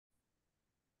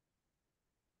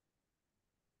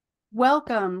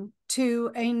Welcome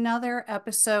to another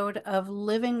episode of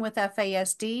Living with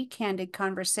FASD, Candid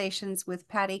Conversations with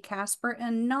Patti Kasper,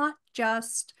 and not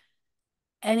just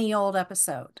any old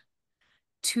episode.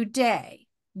 Today,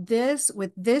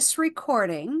 with this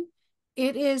recording,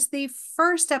 it is the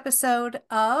first episode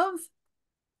of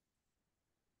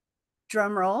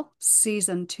drumroll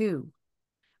season 2.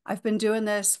 I've been doing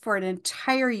this for an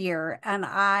entire year, and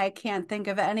I can't think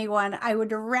of anyone I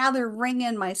would rather ring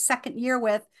in my second year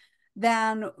with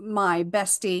than my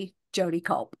bestie, Jodee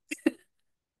Kulp.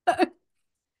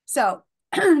 So,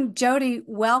 Jodee,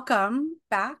 welcome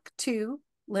back to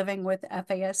Living with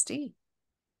FASD.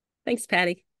 Thanks,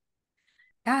 Patti.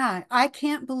 Yeah, I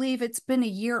can't believe it's been a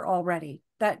year already.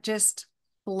 That just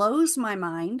blows my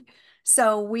mind.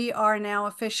 So we are now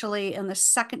officially in the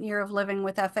second year of living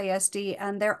with FASD,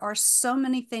 and there are so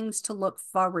many things to look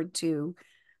forward to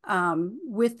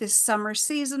with this summer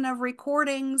season of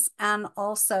recordings, and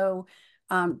also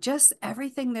just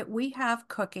everything that we have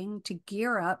cooking to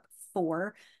gear up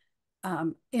for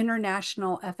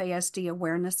International FASD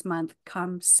Awareness Month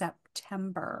come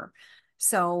September.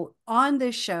 So, on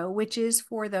this show, which is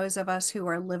for those of us who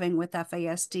are living with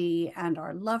FASD and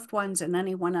our loved ones and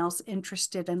anyone else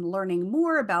interested in learning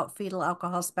more about fetal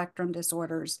alcohol spectrum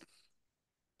disorders,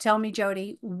 tell me,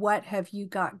 Jodee, what have you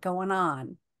got going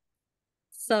on?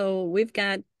 So we've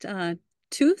got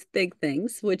two big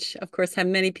things, which of course have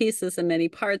many pieces and many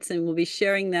parts, and we'll be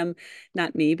sharing them,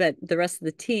 not me, but the rest of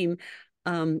the team.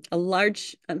 A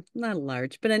large, not a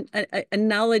large, but a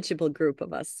knowledgeable group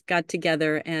of us got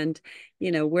together, and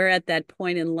we're at that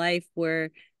point in life where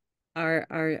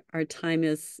our time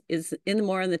is in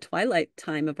more in the twilight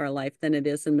time of our life than it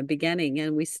is in the beginning.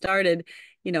 And we started,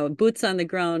 boots on the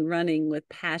ground, running with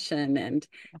passion,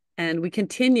 and we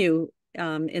continue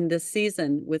in this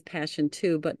season with passion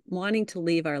too, but wanting to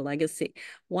leave our legacy,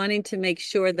 wanting to make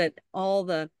sure that all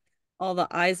the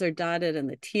I's are dotted and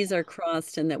the T's are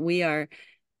crossed, and that we are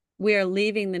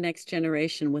leaving the next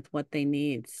generation with what they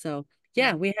need. So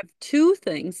yeah, we have two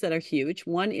things that are huge.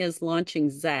 One is launching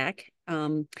Zach,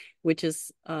 which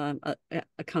is a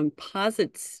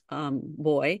composites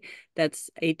boy that's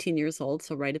 18 years old,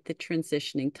 so right at the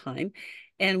transitioning time.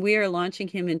 And we are launching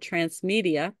him in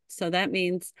transmedia. So that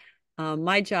means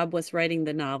my job was writing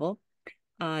the novel.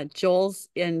 Joel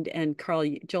Chagrin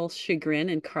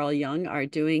and Carl Jung are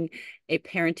doing a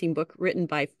parenting book written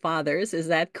by fathers. Is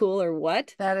that cool or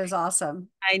what? That is awesome.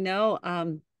 I know.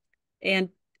 And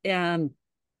um,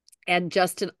 and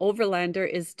Justin Overlander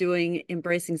is doing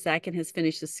Embracing Zach and has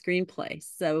finished the screenplay.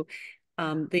 So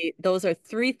those are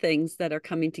three things that are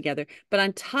coming together. But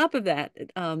on top of that,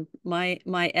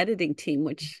 my editing team,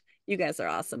 which you guys are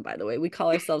awesome, by the way. We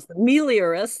call ourselves the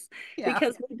meliorists Yeah.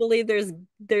 because we believe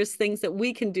there's things that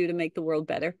we can do to make the world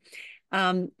better.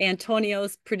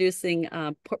 Antonio's producing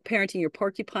Parenting Your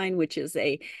Porcupine, which is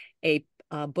a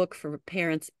book for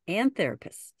parents and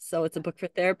therapists. So it's a book for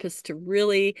therapists to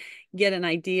really get an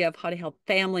idea of how to help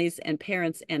families and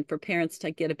parents, and for parents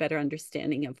to get a better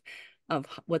understanding of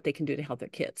what they can do to help their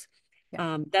kids.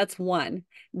 Yeah. That's one.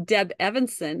 Deb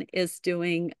Evanson is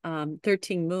doing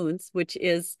 13 Moons, which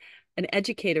is an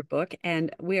educator book.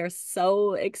 And we are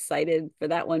so excited for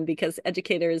that one because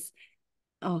educators,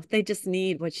 oh, they just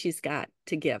need what she's got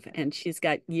to give. And she's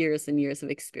got years and years of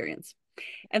experience.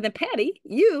 And then Patti,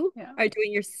 you Yeah. are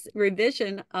doing your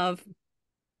revision of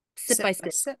Sit Sip by by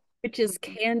Sit, sip. which is Mhm.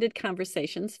 candid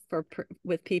conversations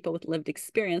with people with lived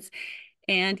experience.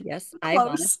 And yes, I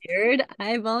Close. volunteered.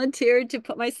 I volunteered to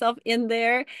put myself in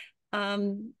there.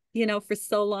 For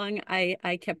so long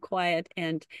I kept quiet,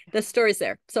 and the story's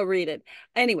there. So read it.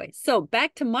 Anyway, so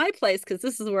back to my place, because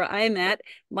this is where I'm at.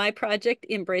 My project,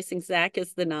 Embracing Zach,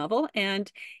 is the novel, and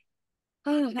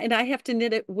I have to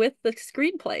knit it with the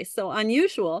screenplay. So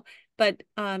unusual, but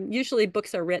usually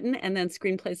books are written and then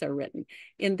screenplays are written.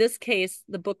 In this case,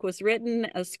 the book was written,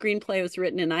 a screenplay was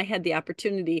written, and I had the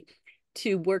opportunity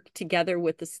to work together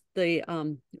with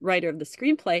the writer of the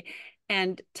screenplay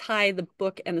and tie the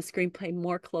book and the screenplay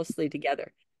more closely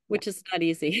together, Yeah. which is not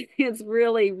easy. It's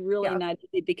really, really Yeah. not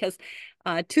easy because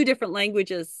two different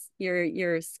languages. Your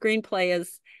screenplay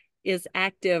is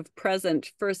active,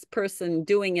 present, first person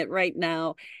doing it right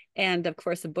now. And of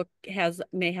course, a book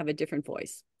may have a different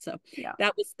voice. So Yeah.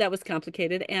 that was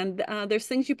complicated. And there's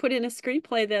things you put in a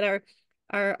screenplay that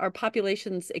our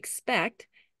populations expect.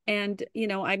 And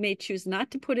I may choose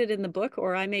not to put it in the book,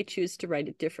 or I may choose to write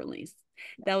it differently.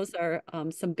 Those are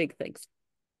some big things.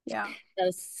 Yeah.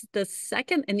 The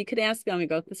second, and you could ask me, I'm gonna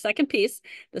go, the second piece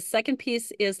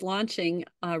is launching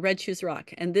Red Shoes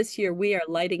Rock. And this year we are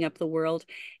lighting up the world.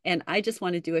 And I just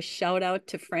want to do a shout out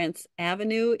to France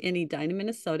Avenue in Edina,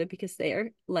 Minnesota, because they are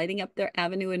lighting up their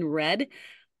avenue in red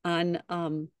on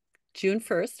June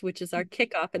 1st, which is our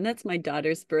kickoff. And that's my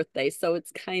daughter's birthday. So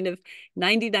it's kind of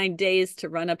 99 days to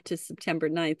run up to September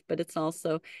 9th, but it's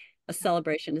also a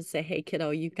celebration to say, hey,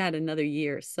 kiddo, you got another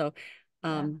year. So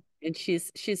Yeah. and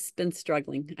she's been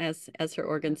struggling as her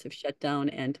organs have shut down,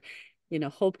 and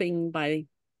hoping by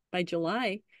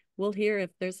July we'll hear if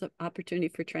there's an opportunity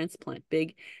for transplant.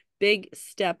 Big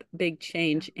step, big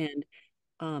change, and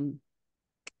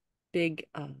big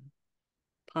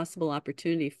possible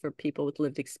opportunity for people with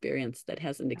lived experience that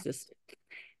hasn't existed.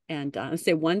 And I'll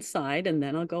say one side, and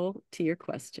then I'll go to your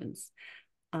questions.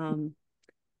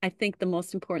 I think the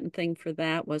most important thing for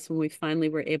that was when we finally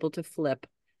were able to flip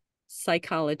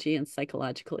psychology and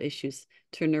psychological issues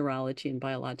to neurology and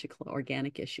biological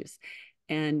organic issues.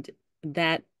 And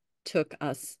that took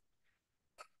us,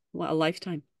 well, a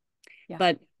lifetime.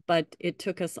 Yeah. But it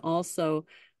took us also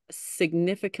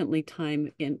significantly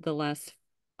time in the last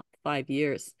 5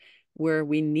 years where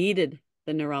we needed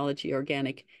the neurology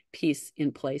organic piece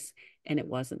in place, and it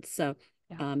wasn't. So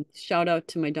shout out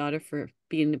to my daughter for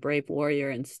being the brave warrior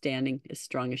and standing as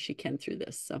strong as she can through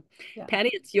this. So Patti,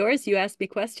 it's yours. You asked me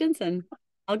questions and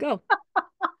I'll go.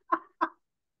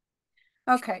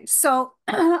 Okay. So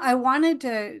I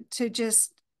wanted to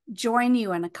just join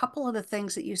you in a couple of the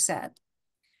things that you said.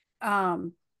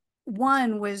 One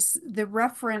was the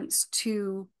reference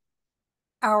to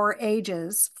our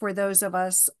ages for those of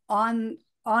us on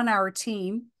our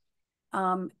team,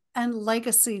 and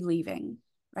legacy leaving,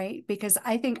 right? Because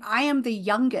I think I am the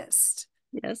youngest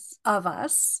Yes. of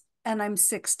us, and I'm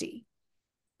 60.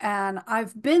 And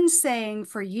I've been saying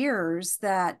for years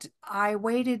that I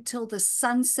waited till the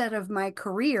sunset of my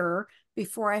career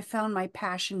before I found my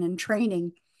passion and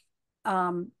training.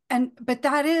 But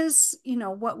that is,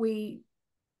 what we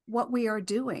are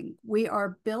doing. We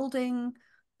are building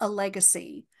a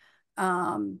legacy,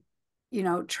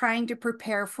 trying to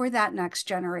prepare for that next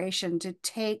generation to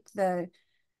take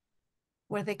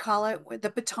what do they call it? The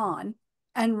baton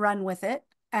and run with it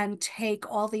and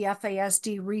take all the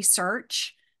FASD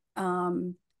research,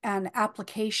 and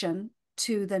application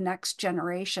to the next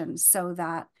generation so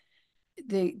that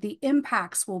the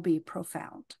impacts will be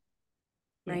profound,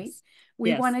 right? Yes. We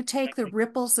Yes. want to take the Exactly.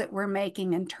 ripples that we're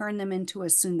making and turn them into a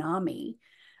tsunami,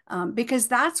 because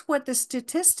that's what the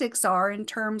statistics are in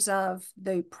terms of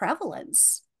the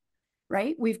prevalence,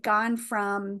 right? We've gone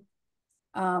from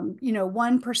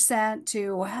 1%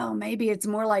 to, well, maybe it's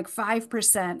more like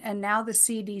 5%. And now the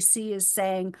CDC is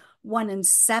saying 1 in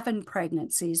 7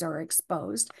 pregnancies are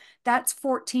exposed. That's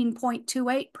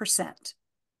 14.28%.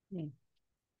 Yeah.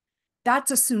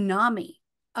 That's a tsunami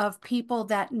of people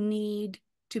that need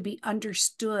to be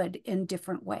understood in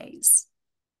different ways,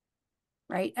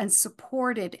 right? And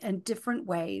supported in different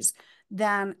ways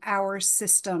than our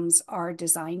systems are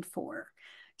designed for.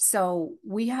 So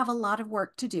we have a lot of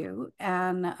work to do,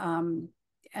 and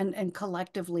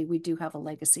collectively we do have a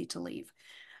legacy to leave.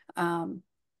 And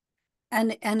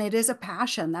it is a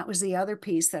passion. That was the other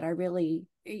piece that I really,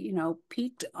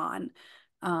 peaked on.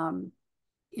 Learning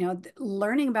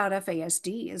about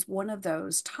FASD is one of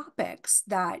those topics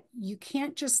that you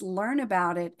can't just learn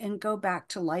about it and go back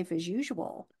to life as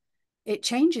usual. It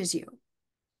changes you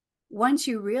once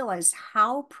you realize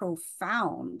how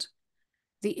profound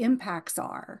the impacts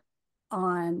are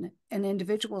on an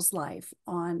individual's life,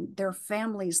 on their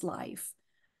family's life,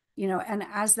 and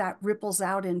as that ripples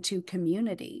out into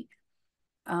community,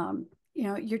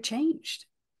 you're changed.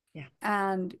 Yeah.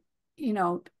 And,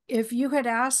 if you had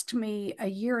asked me a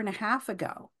year and a half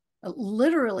ago,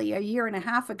 literally a year and a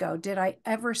half ago, did I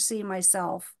ever see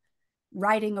myself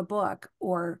writing a book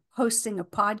or hosting a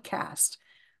podcast,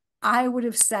 I would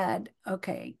have said,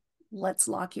 okay, let's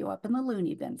lock you up in the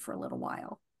loony bin for a little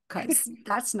while, because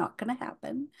that's not going to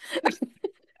happen.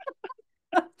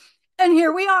 And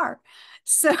here we are.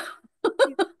 So,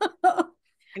 I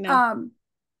know. um,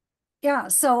 yeah.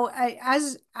 So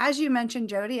as you mentioned,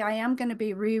 Jodee, I am going to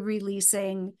be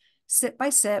re-releasing Sip by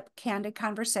Sip candid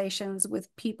conversations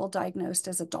with people diagnosed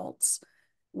as adults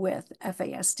with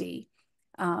FASD.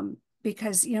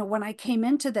 Because, when I came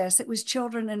into this, it was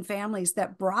children and families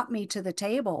that brought me to the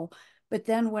table. But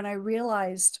then when I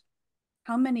realized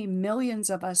how many millions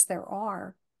of us there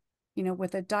are,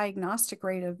 with a diagnostic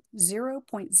rate of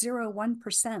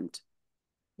 0.01%,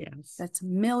 Yes. that's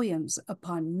millions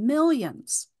upon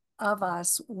millions of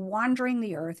us wandering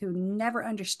the earth who never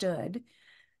understood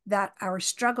that our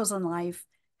struggles in life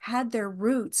had their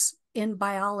roots in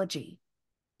biology,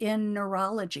 in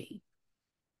neurology.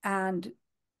 And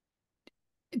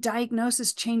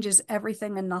diagnosis changes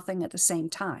everything and nothing at the same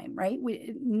time, right?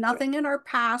 Nothing in our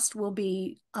past will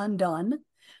be undone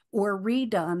or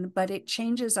redone, but it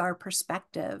changes our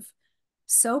perspective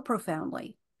so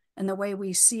profoundly and the way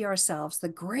we see ourselves, the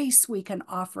grace we can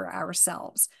offer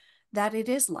ourselves, that it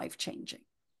is life changing.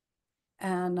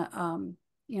 And,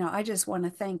 I just want to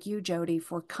thank you, Jodee,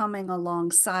 for coming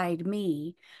alongside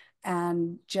me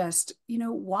and just,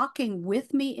 walking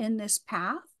with me in this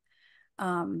path.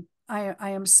 I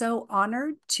am so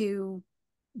honored to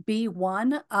be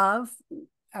one of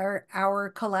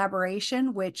our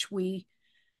collaboration, which we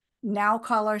now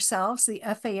call ourselves the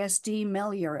FASD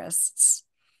Meliorists.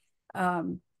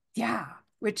 Yeah,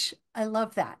 which I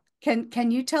love that.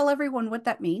 Can you tell everyone what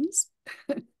that means?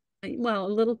 Well,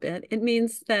 a little bit. It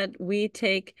means that we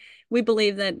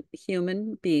believe that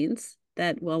human beings,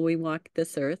 that while we walk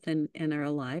this earth and are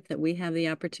alive, that we have the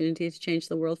opportunity to change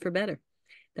the world for better,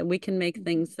 that we can make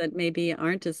things that maybe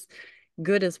aren't as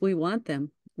good as we want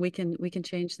them. We can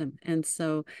change them. And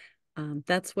so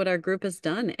that's what our group has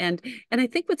done. And I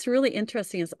think what's really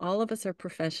interesting is all of us are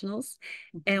professionals,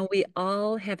 and we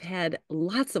all have had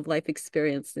lots of life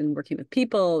experience in working with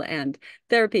people and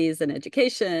therapies and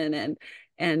education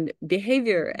and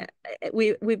behavior.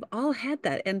 We've all had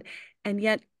that, and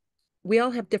yet we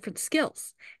all have different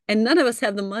skills, and none of us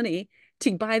have the money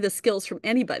to buy the skills from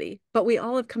anybody, but we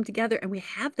all have come together and we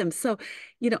have them. So,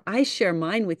 I share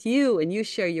mine with you, and you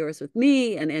share yours with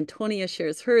me, and Antonia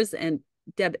shares hers, and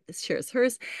Deb shares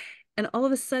hers, and all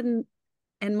of a sudden,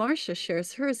 and Marcia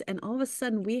shares hers, and all of a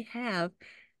sudden we have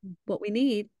what we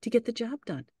need to get the job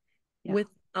done, Yeah.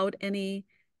 without any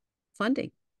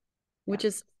funding, which Yeah.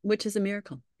 is a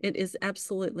miracle. It is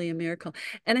absolutely a miracle.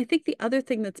 And I think the other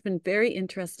thing that's been very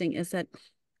interesting is that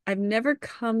I've never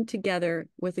come together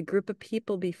with a group of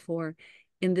people before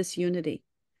in this unity,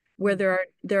 where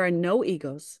there are no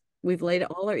egos. We've laid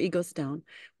all our egos down.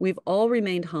 We've all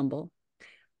remained humble.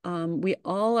 We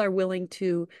all are willing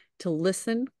to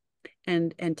listen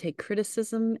and take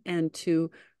criticism and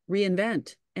to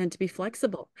reinvent and to be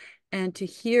flexible and to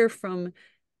hear from,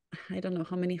 I don't know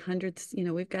how many hundreds,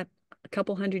 we've got a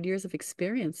couple hundred years of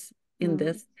experience in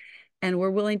this, and we're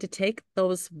willing to take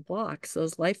those walks,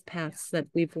 those life paths that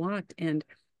we've walked, and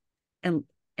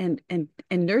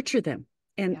nurture them,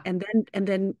 and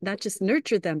then not just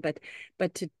nurture them,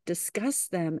 but to discuss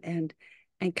them and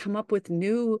come up with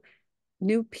new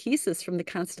pieces from the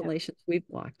constellations we've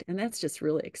walked. And that's just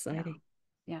really exciting.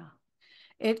 Yeah.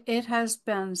 It has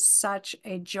been such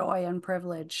a joy and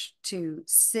privilege to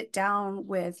sit down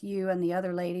with you and the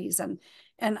other ladies, and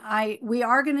we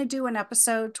are going to do an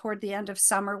episode toward the end of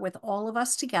summer with all of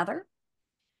us together,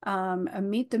 a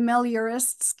meet the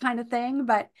meliorists kind of thing,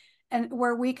 and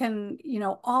where we can,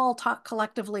 all talk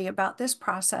collectively about this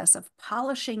process of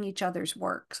polishing each other's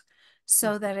works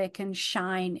so that it can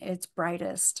shine its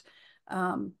brightest.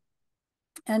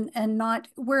 And not,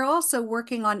 we're also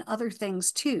working on other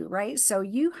things too, right? So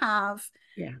Yeah,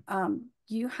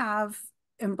 you have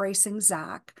Embracing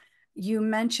Zach. You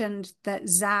mentioned that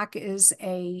Zach is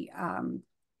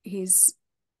he's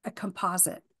a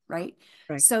composite, right?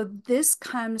 right. So this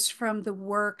comes from the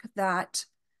work that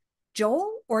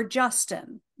Joel or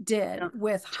Justin did Yeah.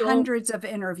 with Joel, hundreds of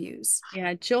interviews.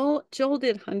 yeah, Joel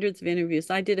did hundreds of interviews.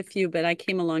 I did a few, but I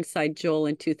came alongside Joel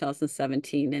in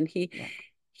 2017, and Yeah.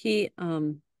 he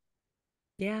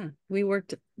yeah, we've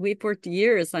worked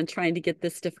years on trying to get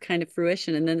this to kind of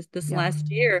fruition. And then this Yeah. last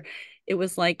year, it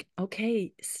was like,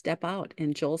 okay, step out.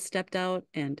 And Joel stepped out,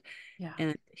 Yeah.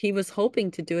 and he was hoping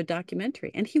to do a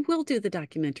documentary, and he will do the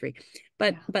documentary.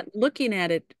 But Yeah. looking at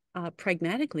it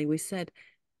pragmatically, we said,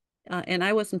 and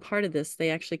I wasn't part of this. They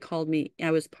actually called me.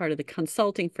 I was part of the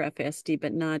consulting for FASD,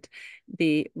 but not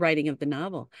the writing of the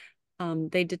novel.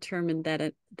 They determined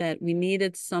that we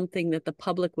needed something that the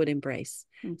public would embrace,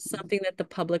 something that the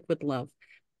public would love,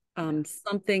 Yeah.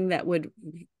 something that would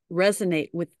resonate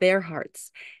with their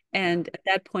hearts. Yeah. And at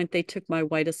that point, they took my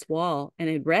whitest wall and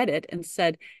had read it and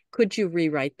said, "Could you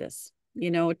rewrite this?"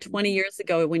 20 years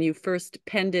ago, when you first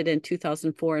penned it in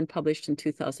 2004 and published in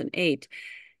 2008,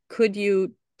 could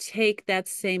you take that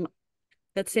same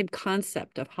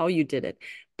concept of how you did it,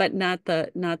 but not the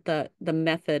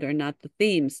method or not the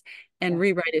themes, and Yeah.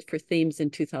 rewrite it for themes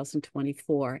in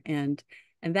 2024? And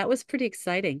that was pretty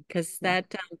exciting, because Yeah.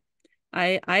 that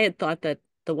I had thought that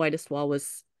the whitest wall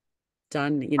was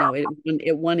done.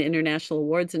 It won international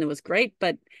awards, and it was great,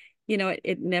 but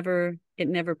it never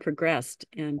progressed.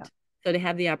 Yeah. And so to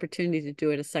have the opportunity to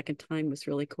do it a second time was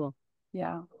really cool.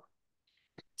 Yeah.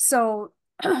 So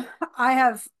I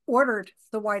have ordered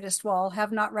The Whitest Wall,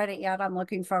 have not read it yet. I'm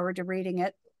looking forward to reading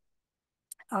it.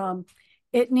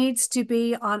 It needs to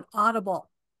be on Audible,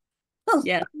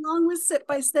 Yeah, along with Sip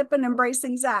by Sip and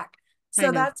Embracing Zach. I So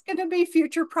know. that's going to be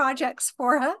future projects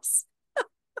for us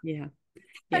Yeah,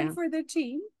 and yeah, for the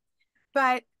team.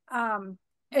 But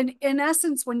in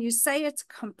essence, when you say it's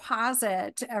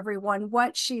composite, everyone,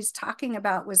 what she's talking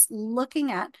about was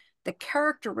looking at the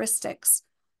characteristics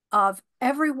of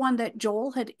everyone that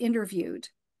Joel had interviewed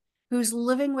who's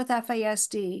living with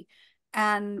FASD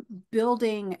and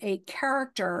building a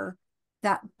character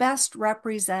that best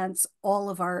represents all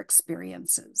of our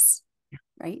experiences,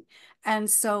 right? And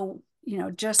so,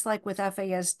 just like with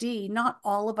FASD, not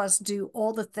all of us do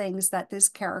all the things that this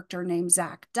character named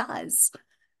Zach does.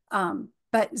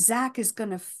 But Zach is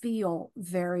going to feel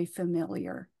very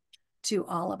familiar to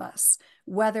all of us,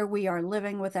 whether we are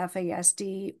living with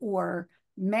FASD or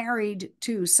married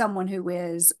to someone who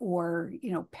is, or,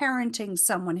 parenting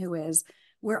someone who is.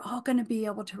 We're all going to be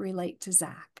able to relate to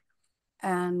Zach.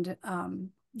 And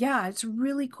yeah, it's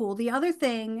really cool. The other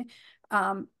thing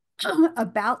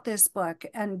about this book,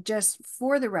 and just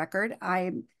for the record,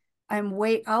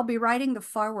 I'll be writing the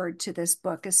foreword to this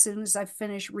book as soon as I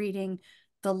finish reading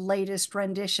the latest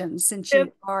rendition, since you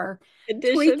fifth are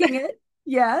edition. tweaking it.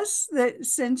 Yes, that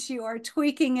since you are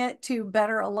tweaking it to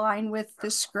better align with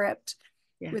the script,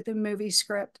 Yeah, with the movie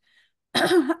script.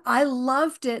 I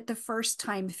loved it the first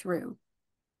time through.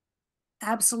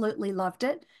 Absolutely loved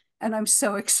it. And I'm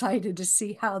so excited to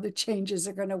see how the changes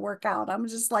are going to work out. I'm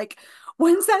just like,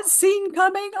 when's that scene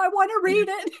coming? I want to yeah. read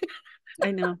it.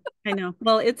 I know, I know.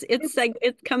 Well, it's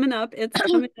coming up. It's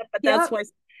coming up, but Yep.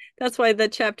 that's why the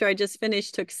chapter I just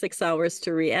finished took 6 hours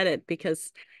to re-edit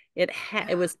because it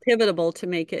Yeah. was pivotal to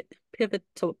make it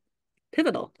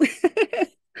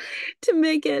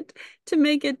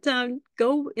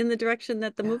go in the direction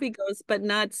that the Yeah. movie goes, but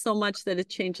not so much that it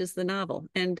changes the novel.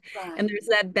 And Right. there's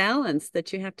that balance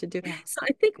that you have to do. Yeah. So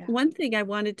I think Yeah. one thing I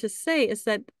wanted to say is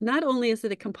that not only is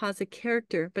it a composite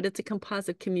character, but it's a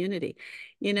composite community.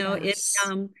 You know, it Yes.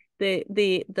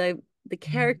 the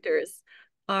characters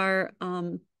are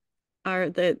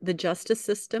the justice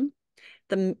system,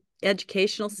 the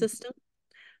educational system,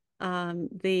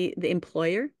 the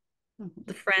employer,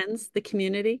 the Mhm. friends, the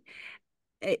community.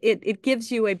 It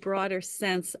gives you a broader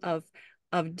sense of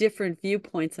different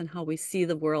viewpoints on how we see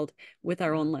the world with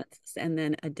our Yeah. own lenses and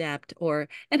then adapt, or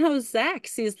and how Zach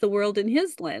sees the world in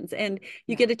his lens, and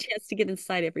you Yeah. get a chance to get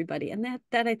inside everybody, and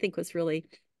that I think was really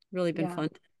been Yeah. fun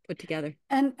to put together.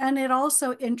 And it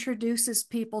also introduces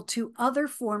people to other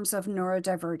forms of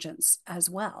neurodivergence as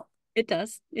well. It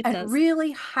It does.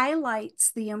 really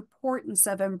highlights the importance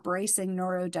of embracing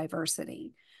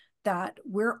neurodiversity, that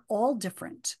we're all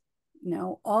different,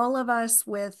 all of us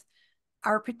with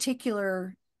our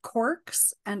particular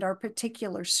quirks and our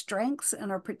particular strengths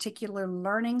and our particular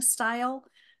learning style.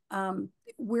 Um,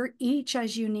 we're each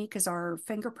as unique as our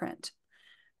fingerprint.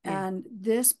 Yeah. And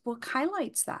this book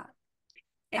highlights that.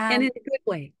 And in And a good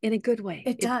way, in a good way.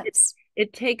 it does.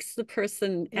 It takes the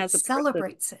person It as a person.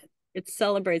 celebrates it. It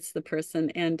celebrates the person,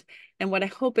 and what I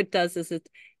hope it does is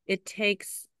it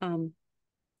takes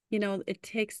it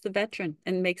takes the veteran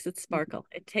and makes it Mhm. sparkle.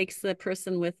 It takes the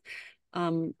person with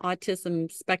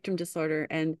autism spectrum disorder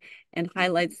and Mhm.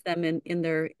 highlights them in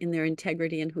their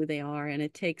integrity and who they are. And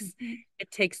Mhm.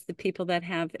 it takes the people that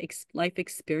have life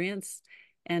experience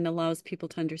and allows people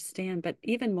to understand. But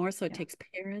even more so, it Yeah. takes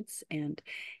parents and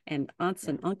aunts Yeah.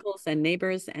 and uncles and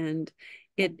neighbors, and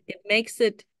And it makes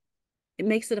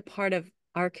it a part of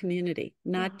our community,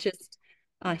 not yeah. just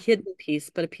a Yeah. hidden piece,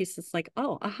 but a piece that's like,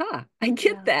 oh, aha, I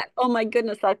get Yeah. that. Oh my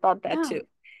goodness, I thought that Yeah. too. You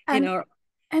And know,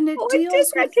 and it oh, I did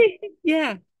deals that with too.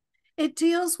 Yeah, it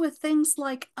deals with things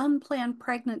like unplanned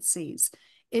pregnancies.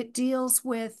 It deals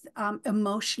with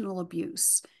emotional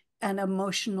abuse and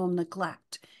emotional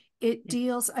neglect. It yeah.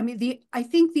 deals, I mean, I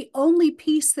think the only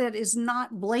piece that is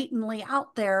not blatantly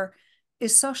out there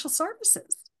is social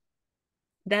services.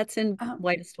 That's in Um,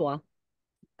 Whitest Wall.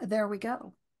 there we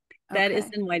go. That is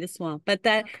Okay. in Whitest Wall. But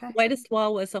that Okay. Whitest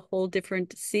Wall was a whole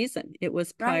different season. It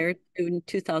was Right. prior to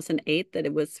 2008 that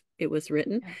it was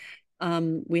written. Yeah.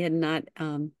 We had not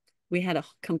we had a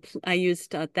complete I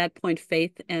used at that point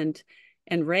faith and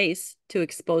race to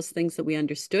expose things that we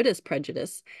understood as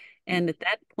prejudice. And at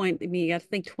that point, I mean, you got to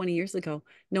think 20 years ago,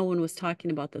 no one was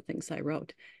talking about the things I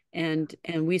wrote. And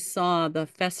we saw the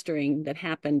festering that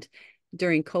happened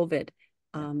during COVID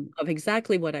Yeah. of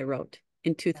exactly what I wrote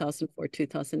in Yeah. 2004,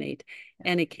 2008.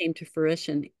 Yeah. And it came to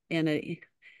fruition. And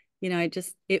I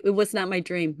just it was not my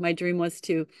dream. My dream was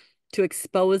to to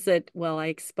expose it. Well, I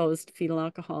exposed fetal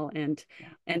alcohol Yeah.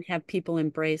 and have people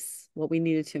embrace what we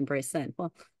needed to embrace then.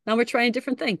 Well, now we're trying a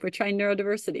different thing. We're trying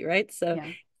neurodiversity, right? So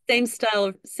Yeah. same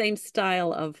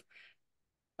style of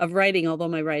writing, although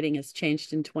my writing has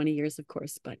changed in 20 years, of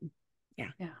course, but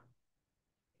yeah. Yeah.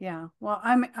 Yeah. Well,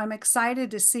 I'm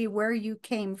excited to see where you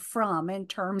came from in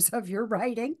terms of your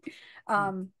writing,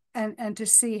 and to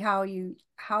see how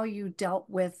you dealt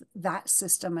with that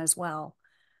system as well.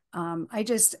 I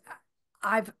just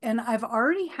I've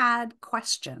already had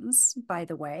questions, by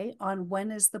the way, on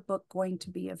when is the book going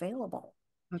to be available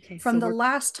Okay, from so the we're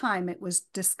last time it was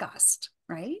discussed,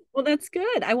 right? well, that's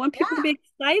good. I want people to be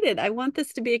Yeah. excited. I want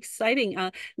this to be exciting.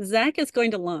 Zach is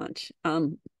going to launch.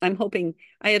 I'm hoping,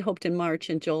 I had hoped in March,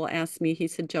 and Joel asked me, he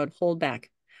said, Jode, hold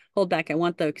back. Hold back. I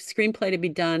want the screenplay to be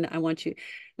done. I want you.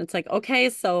 And it's like, okay,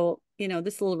 so,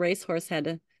 this little racehorse had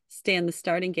to stay in the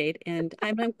starting gate. And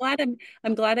I'm glad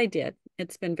I did.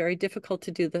 It's been very difficult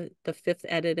to do the fifth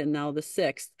edit and now the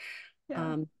sixth.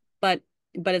 Yeah. Um,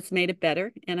 but it's made it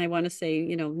better. And I want to say,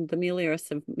 the Meliors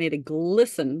have made it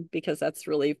glisten, because that's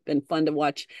really been fun to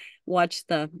watch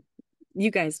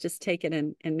you guys just take it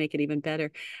and make it even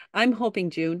better. I'm hoping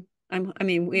June. I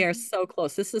mean, we are so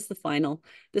close. This is the final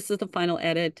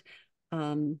edit.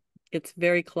 Um, it's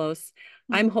very close.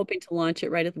 I'm Mhm. hoping to launch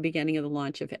it right at the beginning of the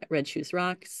launch of Red Shoes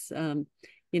Rocks.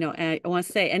 I want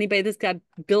to say, anybody that's got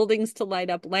buildings to light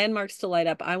up, landmarks to light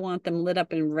up, I want them lit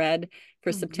up in red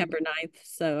for Mhm. September 9th.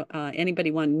 So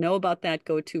anybody want to know about that,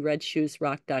 go to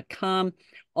redshoesrock.com.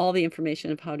 All the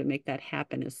information of how to make that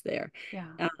happen is there.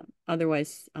 Yeah.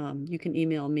 Otherwise, you can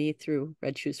email me through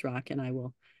Red Shoes Rock, and I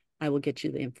will get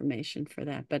you the information for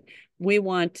that. But we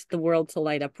want the world to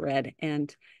light up red,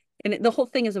 and the whole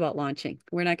thing is about launching.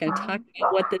 We're not going to talk Mhm.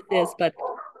 about what this is, but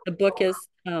the book is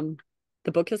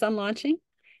the book is on launching,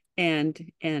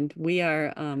 and we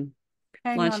are Hang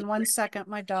launching. on one second.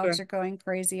 My dogs Sure. are going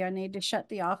crazy. I need to shut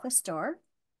the office door.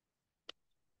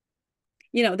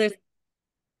 You know, there's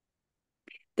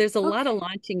a lot of Okay.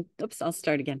 launching. Oops, I'll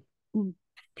start again.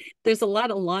 There's a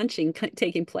lot of launching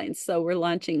taking place. So we're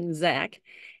launching Zach,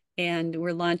 and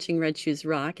we're launching Red Shoes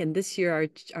Rock. And this year,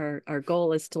 our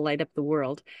goal is to light up the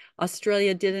world.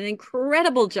 Australia did an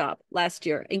incredible job last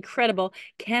year. Incredible.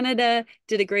 Canada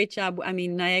did a great job. I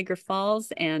mean, Niagara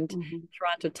Falls and Mhm.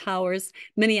 Toronto Towers.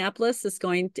 Minneapolis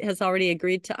has already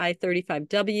agreed to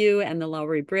I-35W and the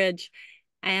Lowry Bridge.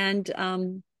 And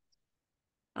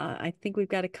I think we've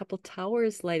got a couple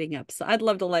towers lighting up. So I'd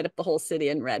love to light up the whole city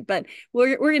in red, but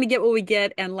we're going to get what we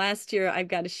get. And last year, I've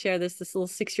got to share this. This little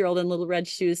 6-year-old in little red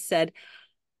shoes said,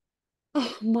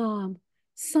 "Oh, Mom,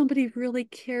 somebody really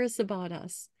cares about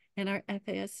us and our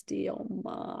FASD. Oh,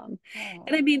 Mom."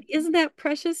 And I Oh, mean, isn't that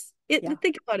precious? yeah.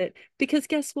 Think about it, because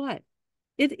guess what?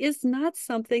 It is not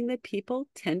something that people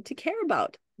tend to care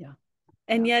about. Yeah.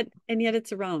 And Yeah. yet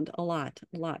it's around a lot,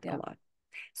 a lot, a Yeah. lot.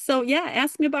 So yeah,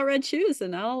 ask me about red shoes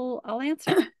and I'll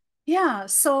answer. Yeah.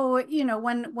 So,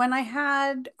 when I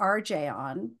had RJ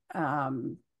on,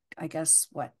 I guess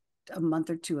what, a month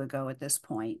or two ago at this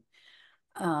point,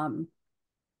 um,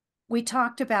 we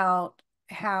talked about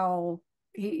how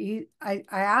I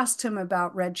asked him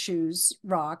about Red Shoes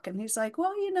Rock, and he's like,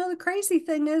 well, the crazy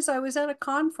thing is I was at a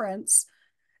conference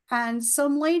and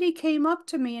some lady came up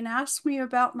to me and asked me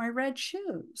about my red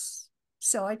shoes.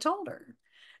 So I told her.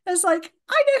 I was like,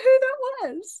 I know who that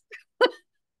was.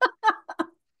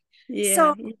 Yeah,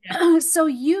 So, yeah. so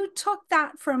you took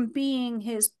that from being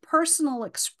his personal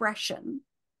expression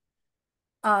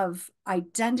of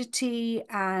identity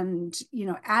and,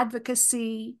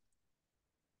 advocacy,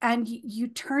 and you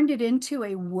turned it into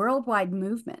a worldwide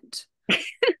movement.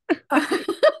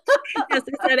 Yes,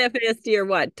 is that FASD or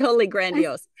what? Totally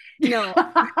grandiose. No,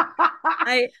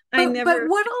 I but never.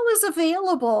 what all is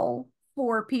available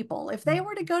for people if they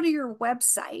were to go to your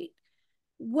website?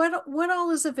 What all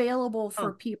is available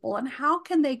for Oh, people, and how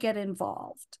can they get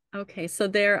involved? okay. So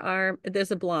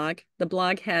there's a blog. The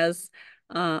blog has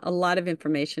a lot of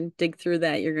information. Dig through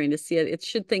that, you're going to see it.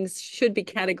 Things should be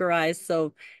categorized,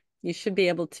 so you should be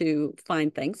able to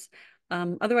find things.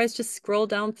 Otherwise, just scroll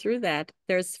down through that.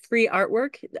 There's free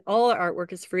artwork. All our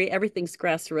artwork is free. Everything's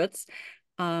grassroots.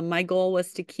 My goal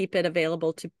was to keep it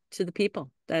available to the people,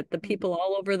 that the Mhm. people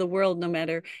all over the world, no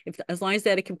matter if, as long as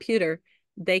they had a computer,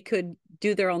 they could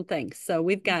do their own thing. So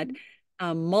we've got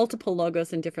Mhm. multiple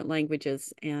logos in different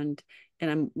languages, and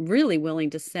I'm really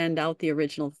willing to send out the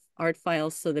original art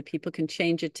files so that people can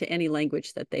change it to any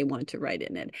language that they want to write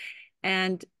in it.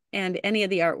 And any of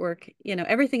the artwork,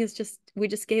 everything is just, we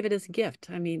just gave it as a gift.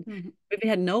 I mean, Mhm. we've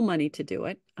had no money to do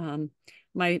it.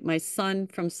 my son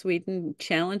from Sweden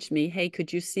challenged me, hey,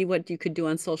 could you see what you could do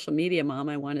on social media, Mom?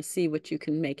 I want to see what you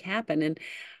can make happen. And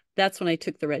that's when I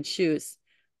took the red shoes.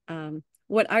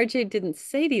 What RJ didn't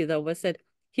say to you, though, was that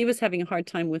he was having a hard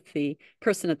time with the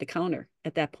person at the counter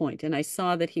at that point. And I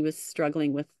saw that he was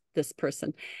struggling with this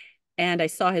person. And I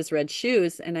saw his red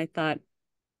shoes and I thought,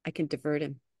 I can divert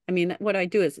him. I mean, what I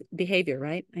do is behavior,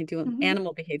 right? I do Mm-hmm.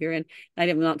 animal behavior. And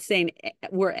I'm not saying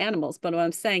we're animals, but what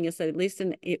I'm saying is that at least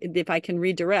if I can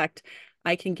redirect,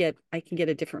 I can get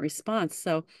a different response.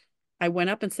 So I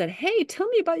went up and said, hey, tell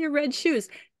me about your red shoes,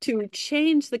 to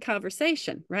change the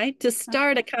conversation, right? To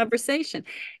start a conversation.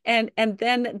 And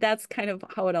then that's kind of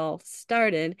how it all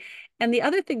started. And the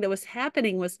other thing that was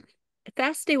happening was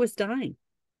FASD was dying.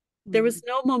 There Mm-hmm. was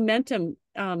no momentum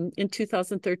in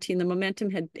 2013. The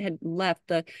momentum had left.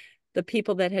 The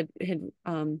people that had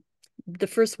the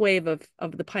first wave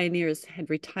of the pioneers had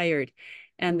retired,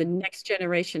 and the Mm-hmm. next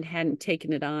generation hadn't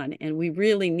taken it on, and we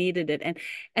really needed it.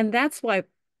 And that's why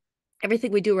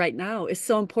everything we do right now is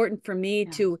so important for me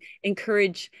Yeah. to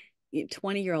encourage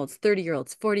 20-year-olds,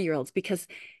 30-year-olds, 40-year-olds, because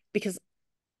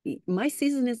my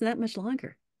season isn't that much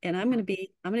longer, and Yeah. I'm gonna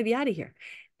be out of here,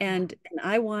 Yeah. and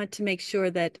I want to make sure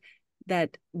that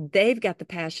they've got the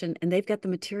passion and they've got the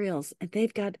materials and they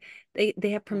have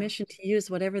Yeah. permission to use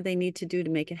whatever they need to do to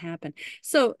make it happen.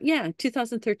 So yeah,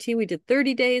 2013 we did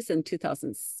 30 days, and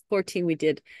 2014 we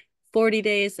did 40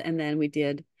 days, and then we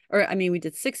did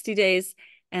 60 days,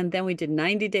 and then we did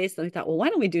 90 days. Then we thought, well, why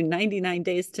don't we do 99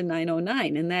 days to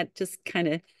 909? And that just kind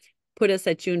of put us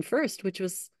at June 1st, which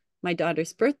was my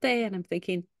daughter's birthday. And I'm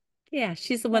thinking, yeah,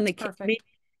 she's the one That's that perfect.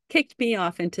 kicked me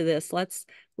off into this. Let's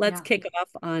Yeah. kick off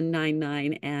on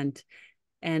 9/9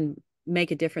 and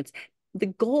make a difference. The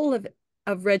goal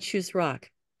of Red Shoes Rock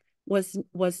was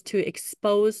to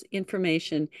expose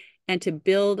information and to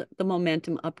build the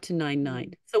momentum up to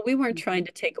 9/9. So we weren't Mm-hmm. trying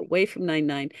to take away from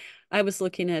 9/9. I was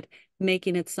looking at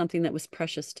making it something that was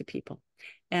precious to people,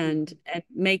 and Mm-hmm.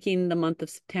 making the month of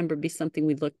September be something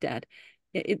we looked at.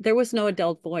 There was no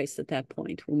adult voice at that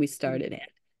point when we started it.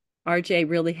 RJ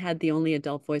really had the only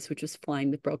adult voice, which was Flying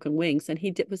with Broken Wings, and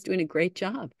was doing a great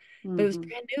job. But it was Mm-hmm.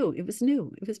 brand new. It was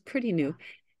new. It was pretty Yeah. new,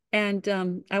 and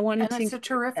I wanted And to it's a encourage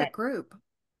terrific that. group.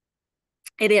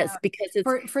 It is because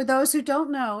it's For those who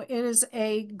don't know, it is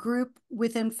a group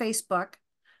within Facebook.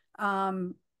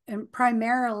 And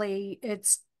primarily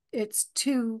it's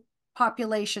two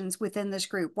populations within this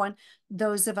group. One,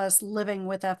 those of us living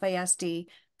with FASD,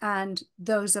 and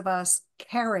those of us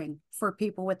caring for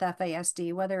people with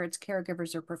FASD, whether it's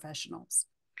caregivers or professionals.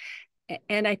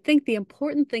 And I think the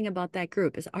important thing about that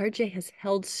group is RJ has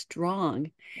held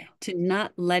strong Yeah. to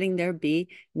not letting there be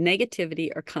negativity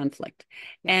or conflict.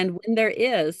 Yeah. And when there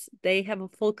is, they have a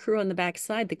full crew on the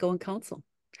backside that go and counsel.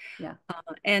 Yeah.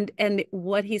 And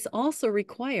what he's also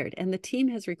required, and the team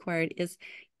has required, is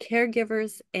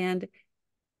caregivers and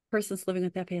persons living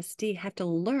with FASD have to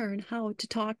learn how to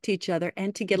talk to each other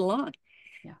and to get along.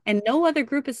 Yeah. And no other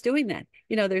group is doing that.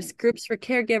 There's groups for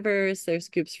caregivers, there's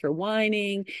groups for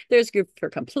whining, there's groups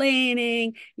for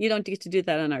complaining. You don't get to do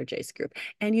that on RJ's group.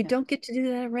 And you Yeah. don't get to do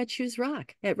that at Red Shoes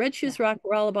Rock. At Red Yeah. Shoes Rock,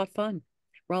 we're all about fun.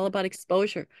 We're all about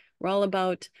exposure. We're all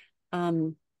about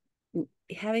um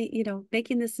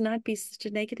making this not be such a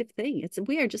negative thing.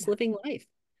 We are just Yeah. living life.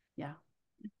 Yeah.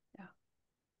 Yeah.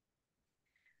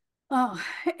 Oh,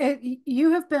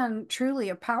 you have been truly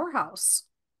a powerhouse,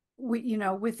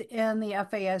 within the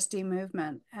FASD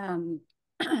movement. And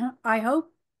I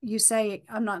hope you say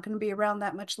I'm not going to be around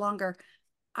that much longer.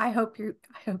 I hope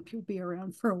you'll be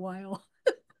around for a while.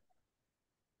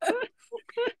 I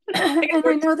got And I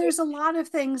work to know do. there's a lot of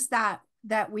things that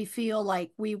we feel like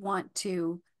we want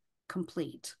to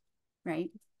complete,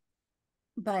 right?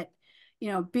 But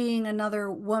being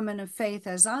another woman of faith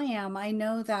as I am, I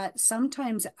know that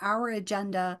sometimes our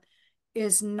agenda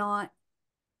is not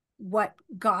what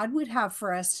God would have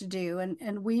for us to do,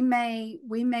 and we may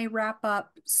wrap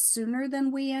up sooner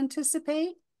than we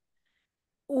anticipate,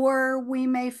 or we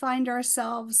may find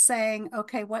ourselves saying,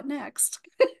 okay, what next?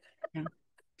 Yeah.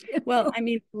 You Well, know? I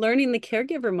mean, learning the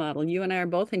caregiver model. You and I are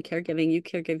both in caregiving. You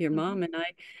caregive your Mhm. mom,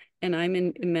 and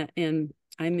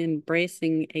I'm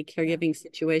embracing a Yeah. caregiving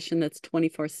situation that's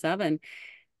 24/7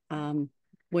 um,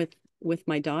 with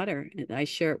my daughter. I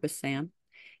share it with Sam,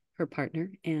 her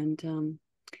partner, and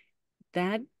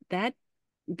that that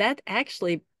that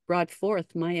actually brought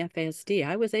forth my FASD.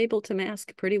 I was able to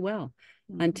mask pretty well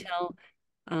Mhm. until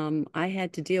I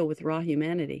had to deal with raw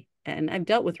humanity. And I've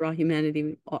dealt with raw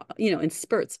humanity, in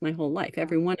spurts my whole life. Yeah.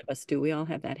 Every one of us do. We all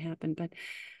have that happen.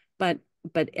 But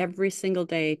but every single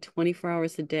day, 24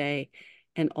 hours a day,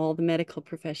 and all the medical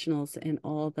professionals and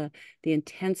all the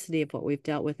intensity of what we've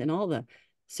dealt with and all the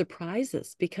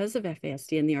surprises because of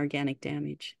FASD and the organic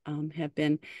damage have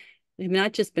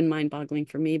not just been mind-boggling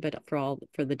for me, but for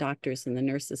the doctors and the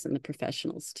nurses and the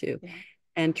professionals too. Yeah.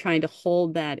 And trying to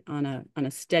hold that on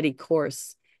a steady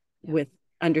course with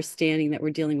understanding that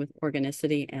we're dealing with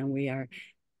organicity and we are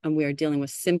dealing with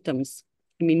symptoms.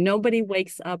 I mean, nobody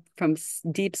wakes up from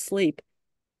deep sleep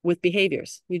with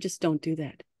behaviors. You just don't do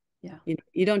that. Yeah.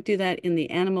 You don't do that in the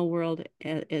animal world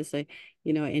as a,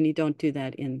 and you don't do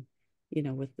that in,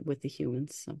 with the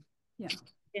humans. So Yeah.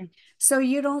 yeah. So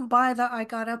you don't buy the I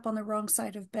got up on the wrong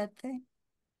side of bed thing?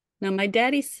 Now, my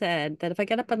daddy said that if I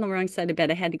got up on the wrong side of bed,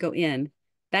 I had to go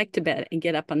back to bed and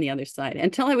get up on the other side.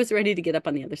 Until I was ready to get up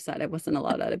on the other side, I wasn't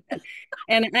allowed out of bed.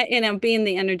 And being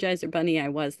the Energizer bunny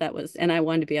and I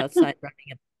wanted to be outside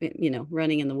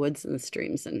running in the woods and the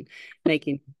streams and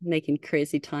making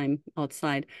crazy time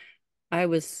outside. I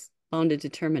was bound and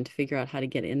determined to figure out how to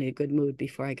get in a good mood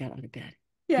before I got out of bed.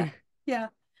 Yeah. Yeah.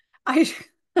 I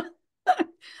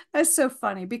That's so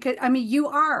funny because I mean you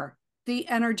are the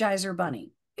Energizer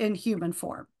bunny in human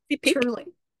form. Beep, beep. Truly.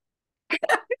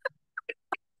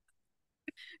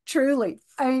 Truly.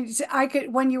 I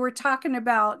could when you were talking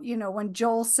about, when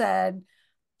Joel said,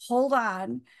 "Hold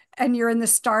on," and you're in the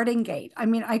starting gate. I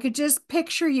mean, I could just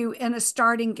picture you in a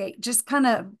starting gate, just kind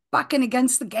of bucking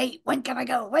against the gate. When can I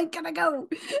go? When can I go?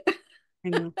 I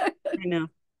know. I know.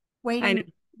 I know.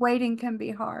 Waiting can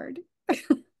be hard.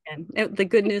 And the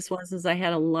good news is I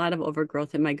had a lot of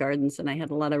overgrowth in my gardens and I had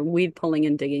a lot of weed pulling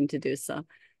and digging to do. So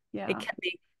Yeah.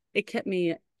 it kept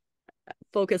me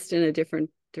focused in a different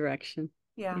direction.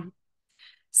 Yeah.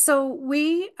 So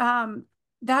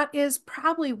that is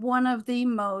probably one of the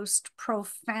most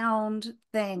profound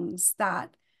things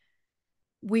that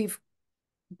we've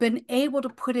been able to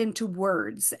put into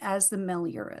words as the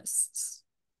meliorists.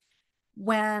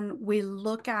 When we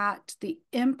look at the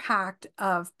impact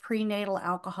of prenatal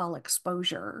alcohol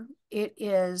exposure, it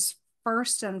is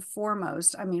first and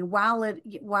foremost, I mean,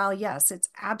 while yes, it's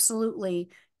absolutely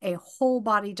a whole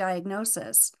body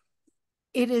diagnosis,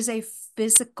 it is a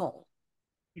physical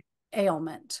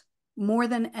ailment more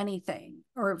than anything,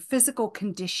 or physical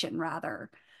condition rather,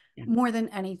 more than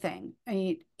anything. I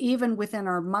mean, even within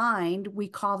our mind, we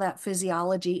call that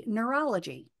physiology,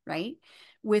 neurology, right?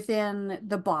 Within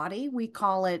the body, we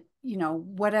call it,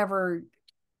 whatever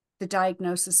the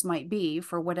diagnosis might be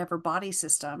for whatever body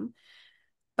system.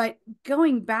 But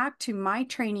going back to my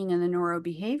training in the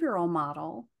neurobehavioral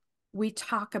model, we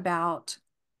talk about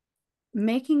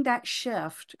making that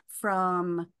shift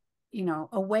from,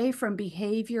 away from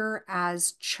behavior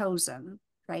as chosen,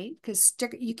 right? Because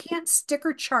you can't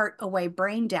sticker chart away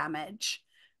brain damage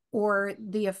or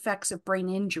the effects of brain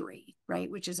injury,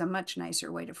 right? Which is a much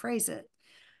nicer way to phrase it.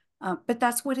 But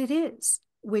that's what it is.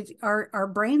 With our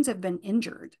brains have been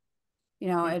injured.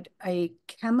 A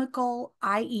chemical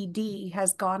IED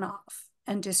has gone off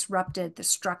and disrupted the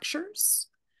structures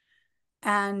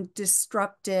and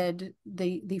disrupted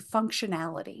the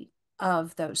functionality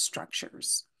of those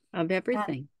structures. Of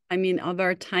everything. I mean, of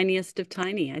our tiniest of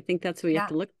tiny. I think that's what you have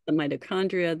to look at, the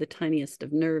mitochondria, the tiniest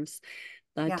of nerves,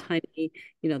 the tiny,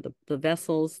 the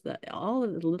vessels, all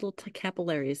of the little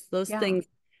capillaries, those things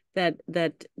that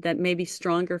may be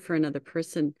stronger for another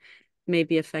person may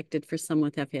be affected for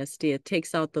someone with FASD. It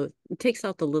takes out the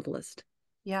littlest.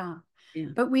 Yeah.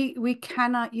 But we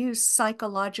cannot use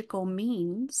psychological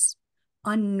means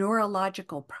on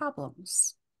neurological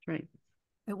problems. Right.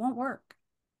 It won't work.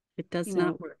 It does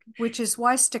not work. Which is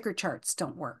why sticker charts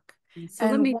don't work.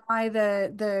 So why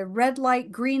the red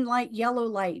light, green light, yellow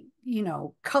light,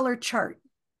 color chart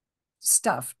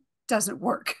stuff doesn't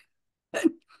work.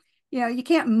 You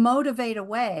can't motivate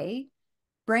away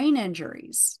brain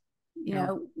injuries.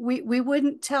 We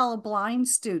wouldn't tell a blind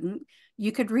student,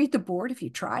 you could read the board if you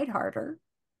tried harder.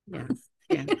 Yeah.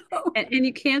 Yeah. And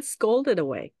you can't scold it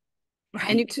away. Right.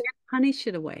 And you can't punish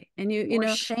it away. And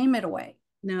you shame it away.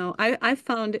 No, I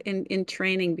found in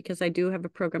training, because I do have a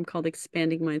program called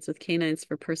Expanding Minds with Canines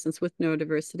for persons with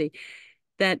neurodiversity,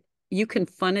 that you can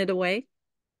fun it away,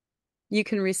 you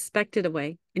can respect it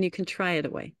away, and you can try it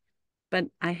away. But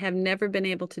I have never been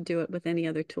able to do it with any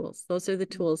other tools. Those are the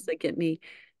tools that get me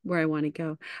where I want to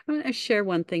go. I'm going to share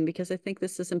one thing because I think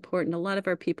this is important. A lot of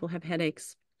our people have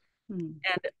headaches. And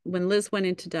when Liz went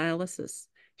into dialysis,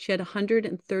 she had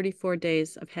 134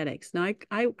 days of headaches. Now,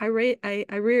 I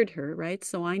reared her, right?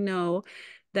 So I know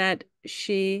that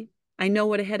I know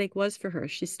what a headache was for her.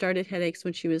 She started headaches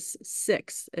when she was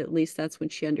 6. At least that's when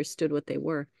she understood what they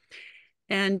were.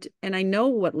 And I know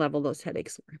what level those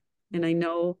headaches were. And I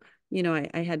know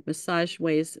I had massage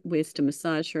ways to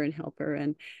massage her and help her,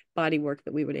 and body work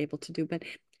that we were able to do. But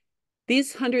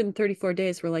these 134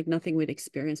 days were like nothing we'd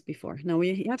experienced before. Now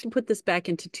we have to put this back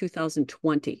into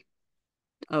 2020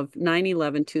 of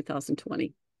 9/11,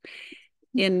 2020.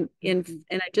 And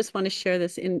I just want to share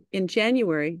this. In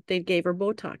January, they gave her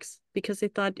Botox because they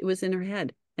thought it was in her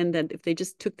head, and that if they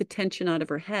just took the tension out of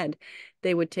her head,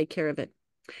 they would take care of it.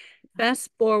 Fast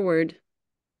forward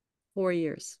 4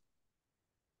 years,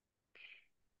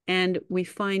 and we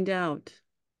find out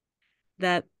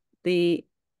that the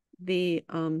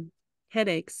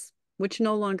headaches, which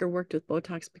no longer worked with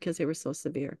Botox because they were so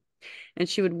severe, and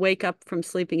she would wake up from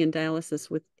sleeping in dialysis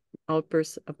with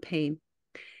outbursts of pain.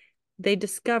 They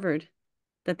discovered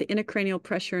that the intracranial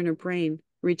pressure in her brain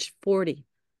reached 40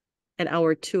 at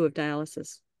hour 2 of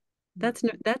dialysis. That's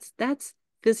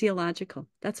physiological.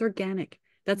 That's organic.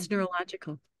 That's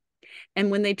neurological.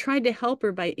 And when they tried to help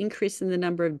her by increasing the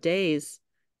number of days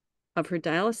of her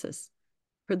dialysis,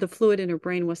 the fluid in her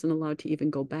brain wasn't allowed to even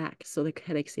go back. So the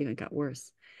headaches even got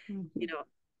worse.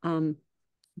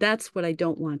 That's what I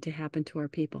don't want to happen to our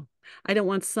people. I don't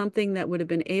want something that would have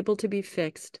been able to be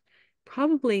fixed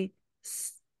probably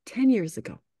 10 years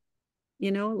ago,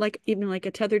 like even like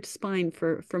a tethered spine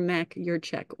for Mac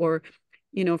Yurchek, or,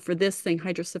 for this thing,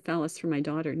 hydrocephalus for my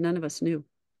daughter. None of us knew.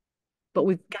 But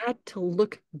we've got to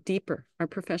look deeper. Our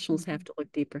professionals have to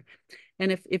look deeper.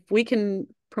 And if we can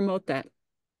promote that,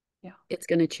 it's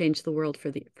going to change the world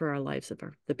for our lives of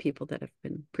the people that have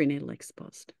been prenatally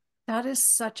exposed. That is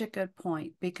such a good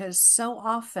point, because so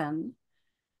often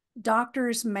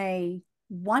doctors may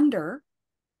wonder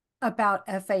about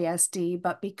FASD,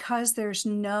 but because there's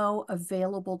no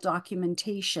available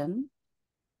documentation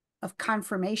of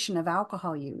confirmation of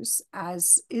alcohol use,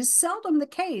 as is seldom the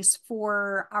case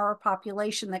for our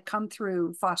population that come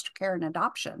through foster care and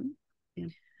adoption,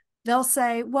 they'll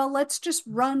say, well, let's just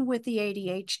run with the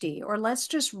ADHD, or let's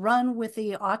just run with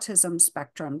the autism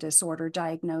spectrum disorder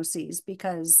diagnoses,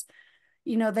 because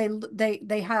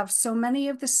they have so many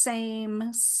of the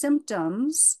same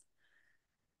symptoms,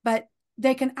 but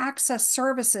they can access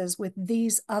services with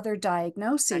these other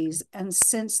diagnoses. And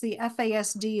since the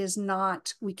FASD is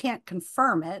not, we can't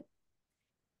confirm it,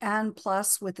 and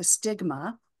plus with the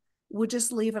stigma, we'll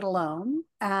just leave it alone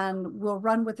and we'll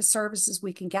run with the services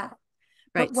we can get.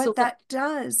 Right. But what that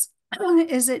does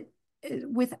is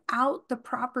without the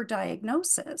proper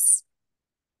diagnosis,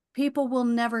 people will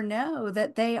never know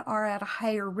that they are at a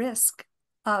higher risk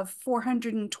of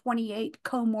 428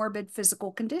 comorbid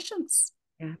physical conditions.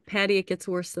 Yeah, Patty, it gets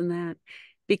worse than that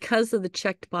because of the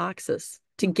checked boxes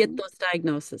to get those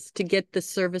diagnoses, to get the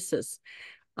services.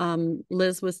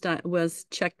 Liz was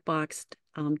checked boxed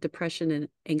depression and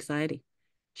anxiety.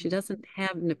 She doesn't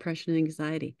have depression and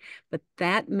anxiety, but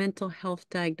that mental health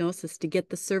diagnosis to get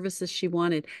the services she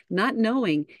wanted, not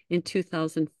knowing in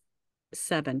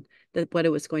 2007 that what it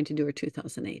was going to do, or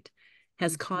 2008,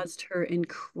 has caused her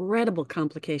incredible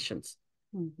complications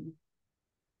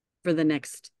for the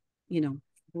next, oh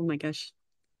my gosh,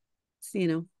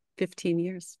 15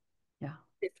 years. Yeah.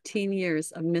 15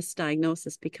 years of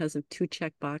misdiagnosis because of 2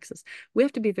 check boxes. We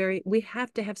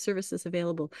have to have services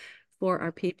available for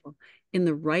our people in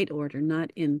the right order,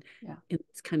 not in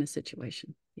this kind of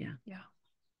situation.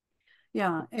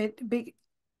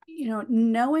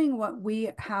 Knowing what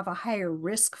we have a higher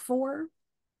risk for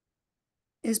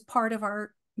is part of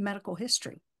our medical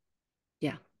history.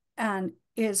 And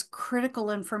is critical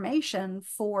information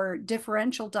for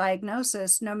differential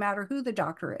diagnosis, no matter who the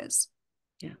doctor is.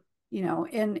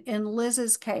 In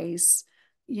Liz's case,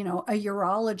 a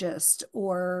urologist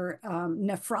or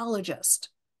nephrologist,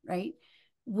 right,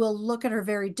 will look at her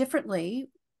very differently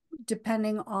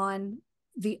depending on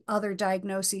the other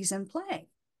diagnoses in play.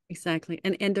 Exactly.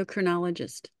 An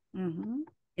endocrinologist.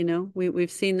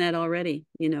 We've seen that already,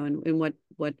 in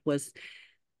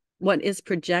what is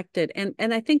projected. And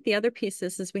I think the other piece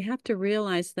is we have to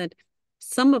realize that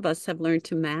some of us have learned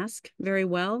to mask very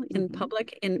well in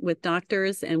public and with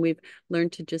doctors, and we've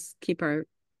learned to just keep our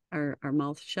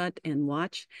mouth shut and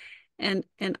watch. And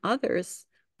others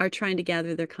are trying to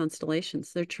gather their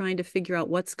constellations. They're trying to figure out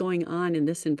what's going on in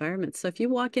this environment. So if you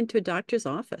walk into a doctor's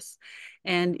office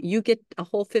and you get a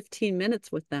whole 15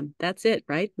 minutes with them, that's it,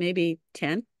 right? Maybe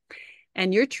 10.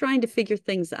 And you're trying to figure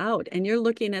things out, and you're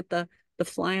looking at the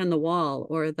fly on the wall,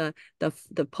 or the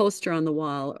poster on the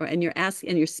wall, and you're asking,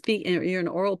 and you're speaking, and you're an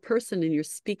oral person and you're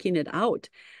speaking it out.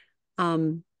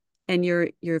 And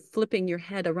you're flipping your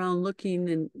head around looking,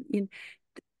 and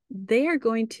they are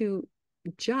going to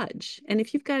judge. And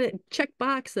if you've got a check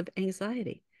box of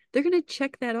anxiety, they're going to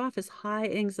check that off as high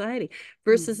anxiety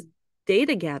versus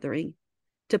data gathering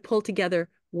to pull together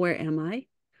where am I?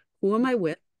 Who am I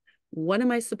with? What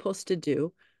am I supposed to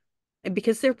do? And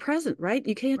because they're present, right? Right.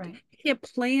 You can't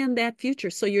plan that future.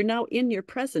 So you're now in your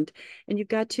present and you've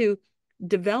got to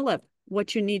develop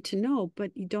what you need to know,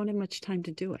 but you don't have much time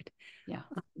to do it. Yeah.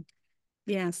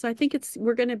 Yeah, so I think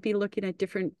we're going to be looking at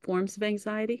different forms of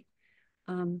anxiety,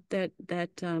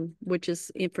 which is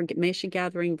information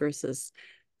gathering versus,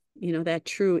 that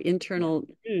true Yeah. internal,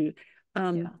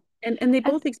 um, Yeah. and they And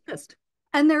both exist.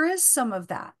 And there is some of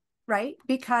that, right?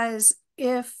 Because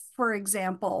if, for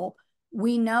example,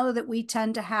 we know that we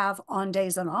tend to have on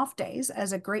days and off days,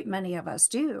 as a great many of us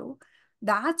do,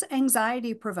 that's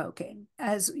anxiety provoking.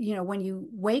 As you know, when you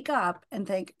wake up and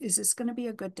think, is this going to be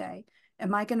a good day?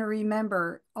 Am I going to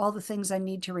remember all the things I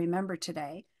need to remember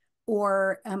today?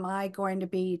 Or am I going to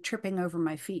be tripping over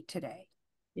my feet today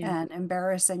Yeah, and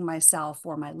embarrassing myself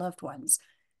or my loved ones?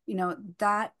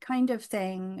 That kind of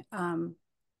thing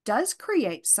does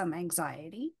create some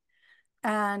anxiety.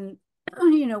 And,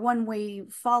 when we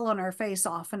fall on our face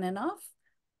often enough,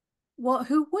 well,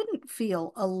 who wouldn't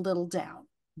feel a little down,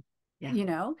 yeah, you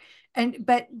know?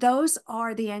 But those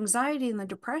are the anxiety and the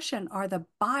depression are the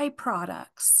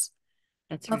byproducts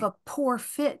that's of right. a poor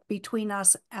fit between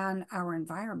us and our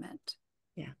environment,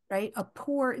 Yeah. right?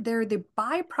 They're the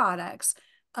byproducts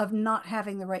of not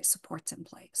having the right supports in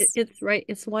place. It's right.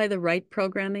 It's why the right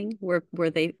programming where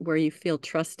you feel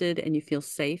trusted and you feel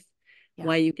safe, Yeah,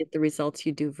 why you get the results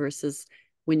you do versus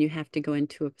when you have to go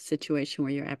into a situation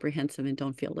where you're apprehensive and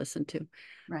don't feel listened to.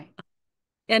 right.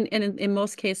 And in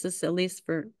most cases, at least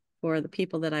for the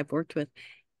people that I've worked with,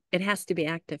 it has to be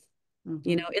active.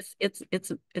 Mm-hmm.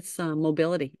 It's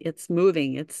mobility. It's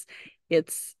moving.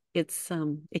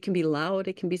 It can be loud,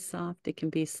 it can be soft, it can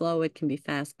be slow, it can be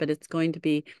fast, but it's going to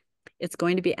be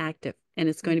active and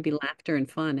it's going to be laughter and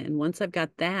fun. And once I've got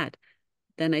that,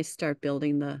 then I start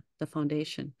building the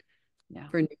foundation Yeah,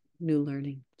 for new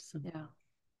learning. So, yeah.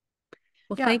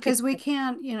 well, Yeah, thank you. because we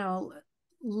can't,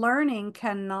 learning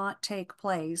cannot take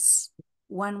place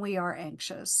when we are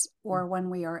anxious or when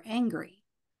we are angry.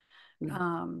 Yeah.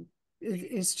 Um,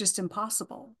 it's just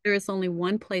impossible. There is only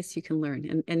one place you can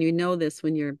learn, and you know this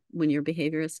when you're a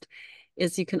behaviorist,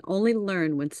 is you can only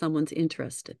learn when someone's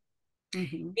interested.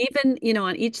 Hmm. Even,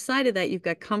 on each side of that, you've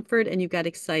got comfort and you've got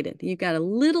excited. You've got a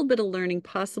little bit of learning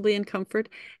possibly in comfort,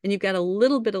 and you've got a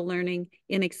little bit of learning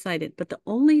in excited. But the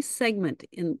only segment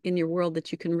in your world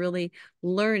that you can really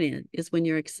learn in is when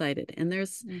you're excited. And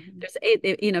Hmm. there's eight,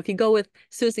 if you go with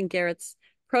Susan Garrett's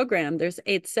program, there's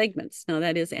 8 segments. Now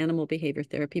that is animal behavior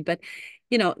therapy, but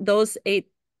those 8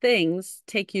 things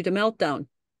take you to meltdown.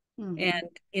 And,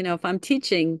 Hmm. if I'm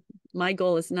teaching, my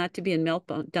goal is not to be in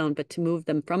meltdown, but to move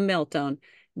them from meltdown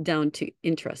down to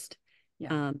interest.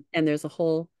 Yeah, And there's a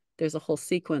whole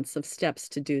sequence of steps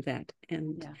to do that.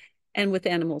 And yeah, and with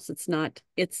animals, it's not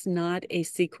a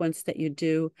sequence that you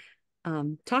do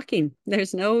talking.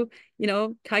 There's no,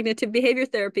 cognitive behavior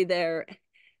therapy there.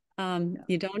 yeah,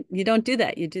 You don't do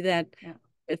that. You do that yeah.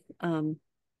 with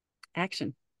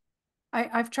action.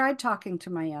 I've tried talking to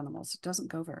my animals. It doesn't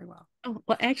go very well. Oh,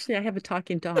 well, actually, I have a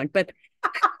talking dog, but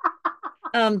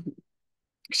um,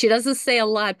 she doesn't say a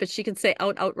lot, but she can say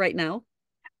out, out right now.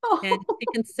 And Oh, she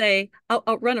can say out,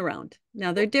 out, run around.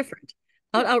 Now they're different.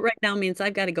 Out, yeah. out right now means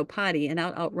I've got to go potty, and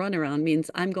out, out, run around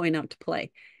means I'm going out to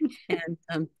play.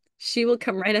 And she will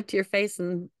come right up to your face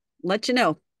and let you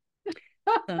know.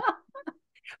 So,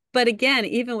 but again,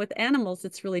 even with animals,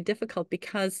 it's really difficult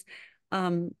because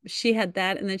she had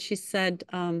that, and then she said,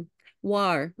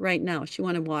 war right now. She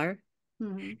wanted war.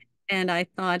 Hmm. And I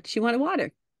thought she wanted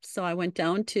water. So I went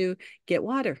down to get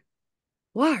water.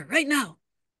 Water right now.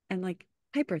 And like,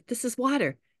 Piper, this is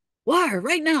water. Water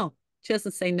right now. She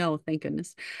doesn't say no, thank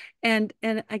goodness. And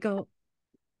I go,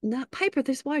 not Piper,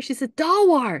 there's water. She said, dog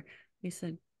water. He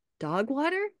said, dog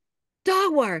water?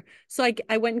 Dog water. So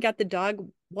I went and got the dog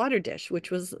water dish,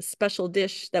 which was a special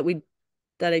dish that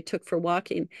I took for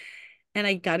walking. And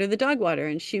I got her the dog water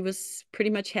and she was pretty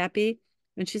much happy.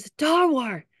 And she said, dog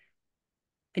water.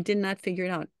 I did not figure it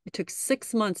out. It took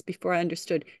 6 months before I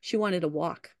understood. She wanted a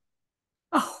walk.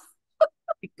 Oh,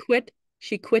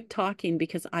 She quit talking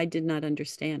because I did not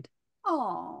understand.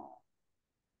 oh.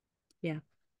 Yeah.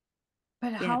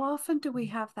 But Yeah. how often do we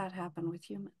have that happen with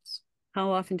humans?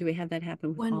 How often do we have that happen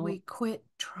with When all of we quit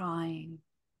trying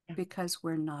yeah. because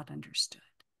we're not understood.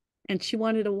 And she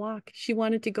wanted a walk. She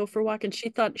wanted to go for a walk. And she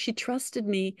thought she trusted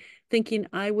me, thinking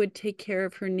I would take care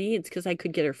of her needs because I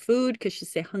could get her food because she'd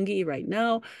say hungry right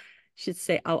now. She'd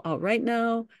say out right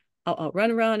now. I'll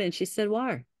run around. And she said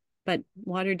water. But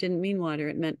water didn't mean water.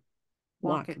 It meant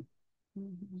walk. Walking.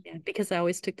 Mhm. Yeah, because I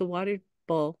always took the water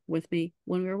bowl with me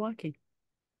when we were walking.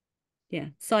 Yeah.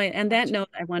 So and that Gotcha. note,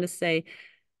 I want to say,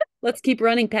 let's keep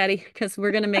running, Patty, because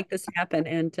we're going to make this happen.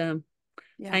 And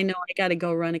Yeah, I know I got to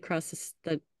go run across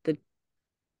the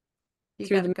you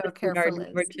through got to the go medicine care for garden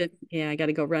over Liz. to, yeah, I got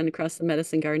to go run across the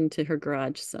medicine garden to her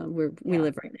garage. So we Yeah.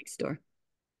 live right next door.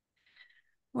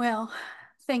 Well,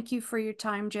 thank you for your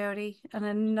time, Jodee, and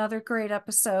another great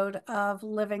episode of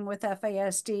Living with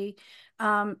FASD.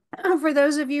 For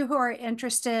those of you who are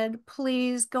interested,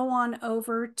 please go on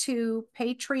over to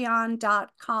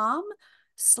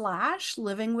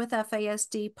patreon.com/living with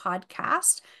FASD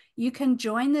podcast. You can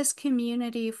join this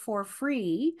community for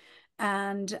free.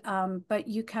 And but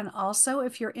you can also,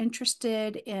 if you're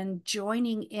interested in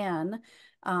joining in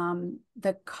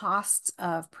the costs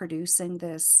of producing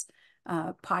this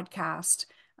podcast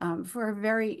for a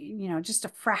very, just a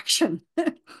fraction,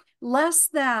 less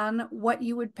than what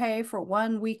you would pay for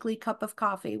one weekly cup of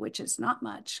coffee, which is not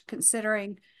much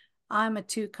considering I'm a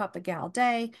 2 cup a gal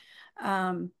day.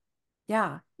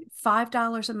 Yeah,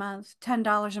 $5 a month,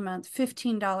 $10 a month,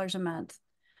 $15 a month.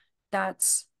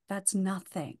 That's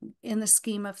nothing in the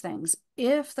scheme of things.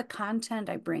 If the content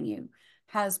I bring you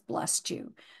has blessed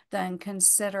you, then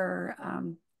consider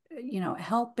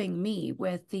helping me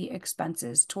with the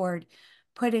expenses toward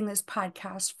putting this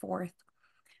podcast forth.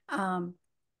 Um,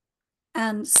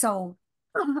 and so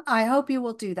I hope you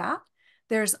will do that.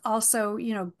 There's also,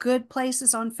 good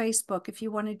places on Facebook if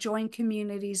you want to join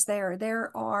communities there.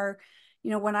 There are,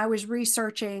 when I was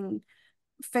researching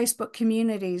Facebook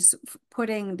communities,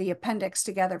 putting the appendix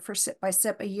together for Sip by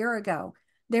Sip a year ago,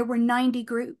 there were 90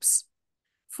 groups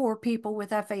for people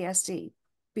with FASD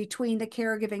between the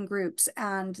caregiving groups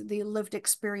and the lived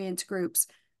experience groups.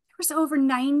 There was over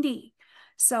 90.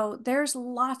 So there's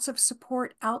lots of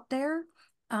support out there.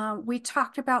 We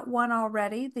talked about one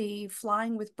already. The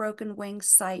Flying with Broken Wings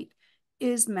site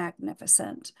is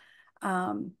magnificent.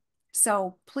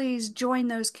 So please join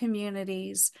those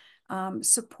communities.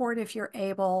 Support if you're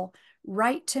able.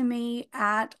 Write to me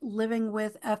at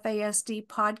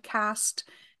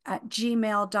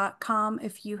livingwithfasdpodcast@gmail.com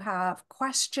if you have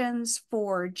questions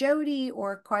for Jodee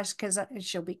or questions, because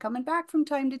she'll be coming back from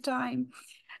time to time.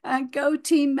 Go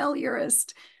Team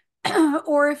Meliorist.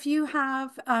 Or if you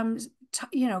have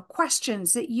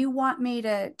questions that you want me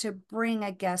to bring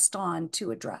a guest on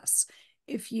to address,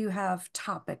 if you have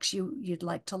topics you'd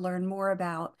like to learn more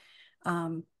about,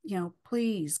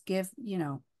 please give,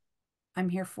 I'm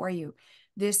here for you.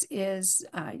 This is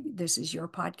your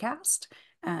podcast,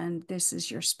 and this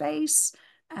is your space.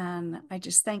 And I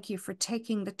just thank you for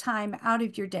taking the time out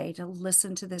of your day to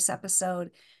listen to this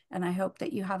episode. And I hope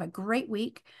that you have a great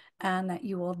week and that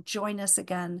you will join us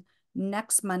again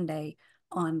next Monday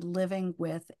on Living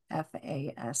with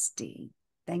FASD.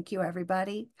 Thank you,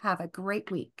 everybody. Have a great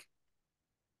week.